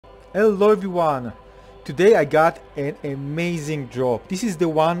Hello everyone! Today I got an amazing drop. This is the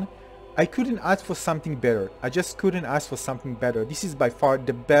one. I couldn't ask for something better. I just couldn't ask for something better. This is by far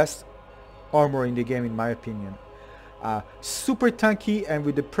the best armor in the game in my opinion. Super tanky and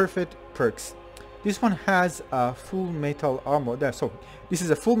with the perfect perks. This one has a full metal armor. So this is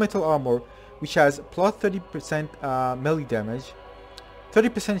a full metal armor which has plus 30% melee damage,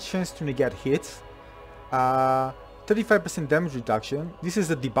 30% chance to negate hits, 35% damage reduction. This is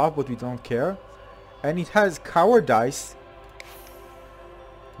a debuff but we don't care. And it has Cowardice,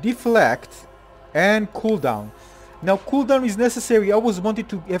 Deflect, and cooldown. Now cooldown is necessary. I always wanted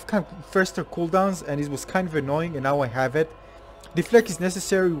to have kind of faster cooldowns and it was kind of annoying, and now I have it. Deflect is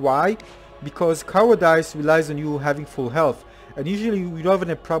necessary. Why? Because Cowardice relies on you having full health, and usually we don't have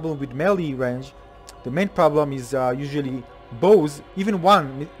a problem with melee range. The main problem is usually bows. Even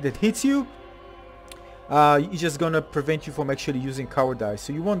one that hits you, it's just gonna prevent you from actually using Cowardice.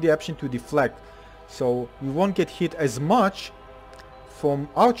 So you want the option to deflect, so you won't get hit as much from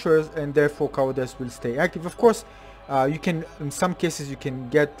archers, and therefore Cowardice will stay active. Of course, you can, in some cases, you can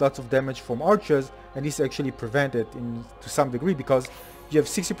get lots of damage from archers, and this actually prevented to some degree because you have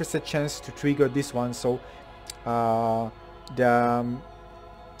 60% chance to trigger this one. So the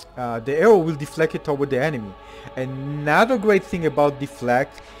arrow will deflect it toward the enemy. Another great thing about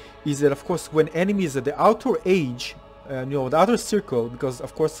deflect is that, of course, when enemies at the outer edge, the outer circle, because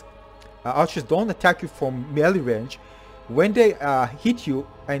of course archers don't attack you from melee range, when they hit you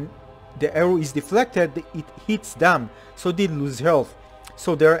and the arrow is deflected, it hits them, so they lose health,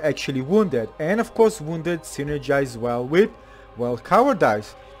 so they're actually wounded. And of course wounded synergize well with, well,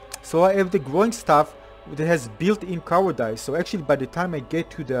 Cowardice. So I have the growing staff that has built-in Cowardice, so actually by the time I get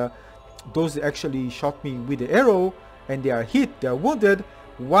to those that actually shot me with the arrow and they are hit, they are wounded,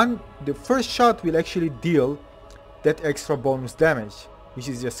 the first shot will actually deal that extra bonus damage, which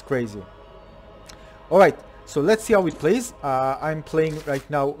is just crazy. Alright, so let's see how it plays. I'm playing right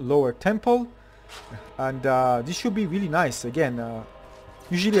now lower temple, and this should be really nice. Again,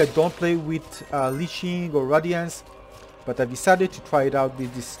 usually I don't play with leeching or radiance, but I decided to try it out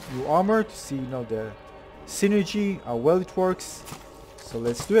with this new armor to see, the synergy, how well it works. So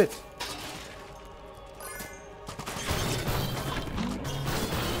let's do it.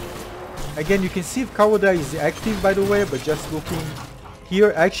 Again, you can see if Cowardice is active, by the way, but just looking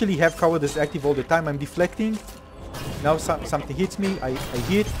here, I actually have Cowardice active all the time. I'm deflecting. Now something hits me, I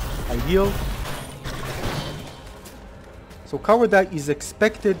hit, I heal. So Cowardice is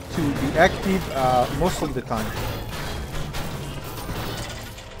expected to be active most of the time.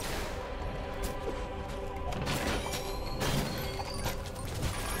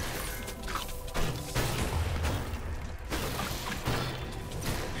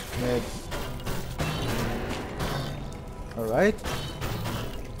 Alright.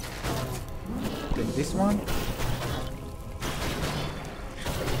 Take this one.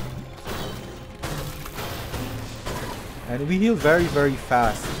 And we heal very, very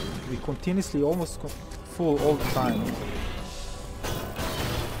fast. We continuously almost full all the time.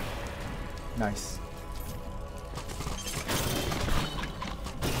 Nice.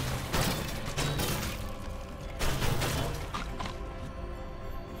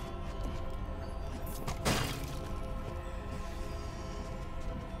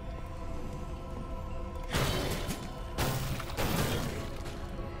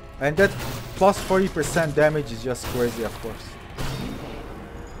 And that plus 40% damage is just crazy, of course.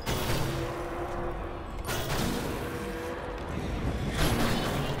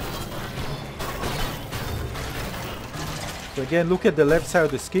 So again, look at the left side of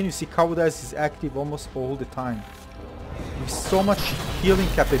the screen. You see Cowardice is active almost all the time. With so much healing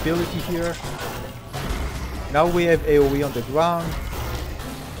capability here. Now we have AoE on the ground.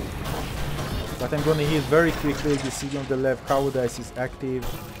 But I'm gonna heal very quickly. You see on the left, Cowardice is active.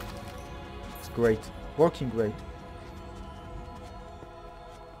 Great, working great.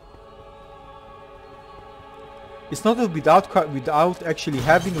 It's not that without actually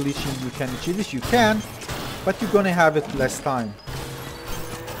having leeching you can achieve this. You can, but you're gonna have it less time.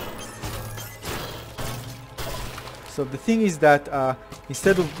 So the thing is that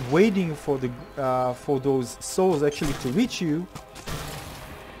instead of waiting for those souls actually to reach you,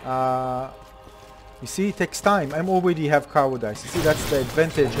 you see, it takes time. I'm already have Cowardice. You see, that's the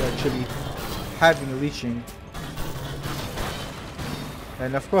advantage actually having leeching,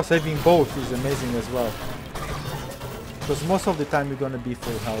 and of course having both is amazing as well, because most of the time you're gonna be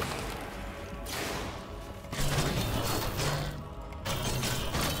full health.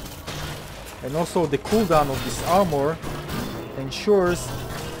 And also the cooldown of this armor ensures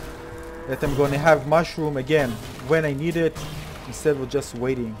that I'm gonna have mushroom again when I need it, instead of just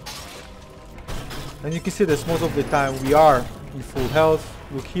waiting. And you can see that most of the time we are in full health.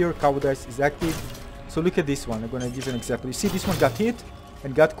 Look here, Cowardice is active. So look at this one. I'm gonna give you an example. You see this one got hit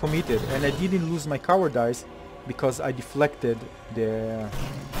and got committed, and I didn't lose my Cowardice because I deflected the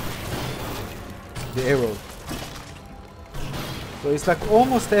arrow. So it's like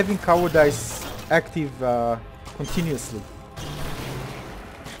almost having Cowardice active continuously.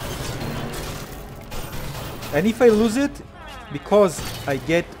 And if I lose it, because I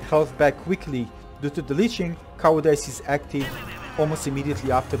get health back quickly due to the leeching, Cowardice is active almost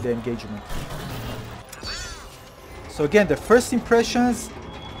immediately after the engagement. So again, the first impressions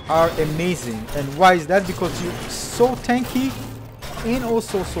are amazing. And why is that? Because you're so tanky and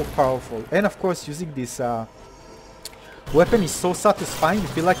also so powerful. And of course, using this weapon is so satisfying. You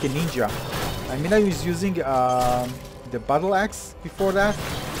feel like a ninja. I mean, I was using the battle axe before that,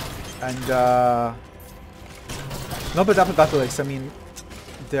 and not the battle axe, I mean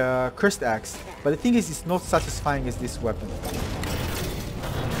the cursed axe. But the thing is, it's not satisfying as this weapon.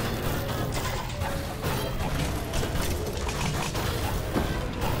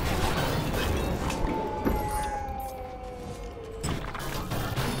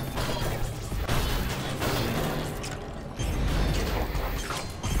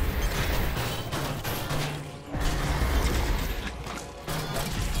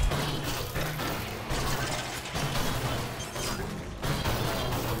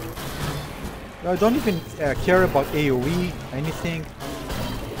 I don't even care about AoE, anything.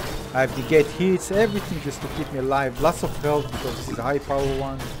 I have negate hits, everything just to keep me alive. Lots of health because this is a high power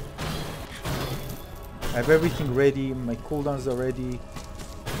one. I have everything ready, my cooldowns are ready.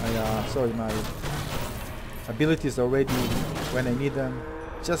 My abilities are ready when I need them.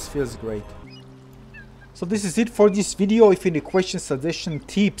 Just feels great. So this is it for this video. If any questions, suggestions,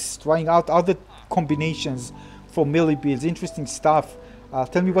 tips, trying out other combinations for melee builds, interesting stuff.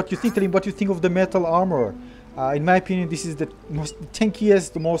 Tell me what you think. Tell me what you think of the metal armor. In my opinion, this is the most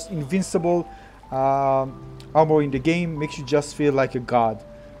tankiest, the most invincible armor in the game. Makes you just feel like a god.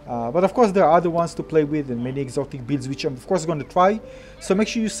 But of course, there are other ones to play with and many exotic builds, which I'm of course going to try. So make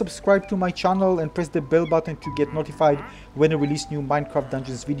sure you subscribe to my channel and press the bell button to get notified when I release new Minecraft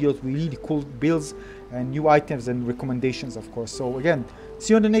Dungeons videos with really cool builds and new items and recommendations, of course. So again,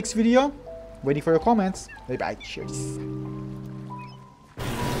 see you on the next video. Waiting for your comments. Bye bye. Cheers.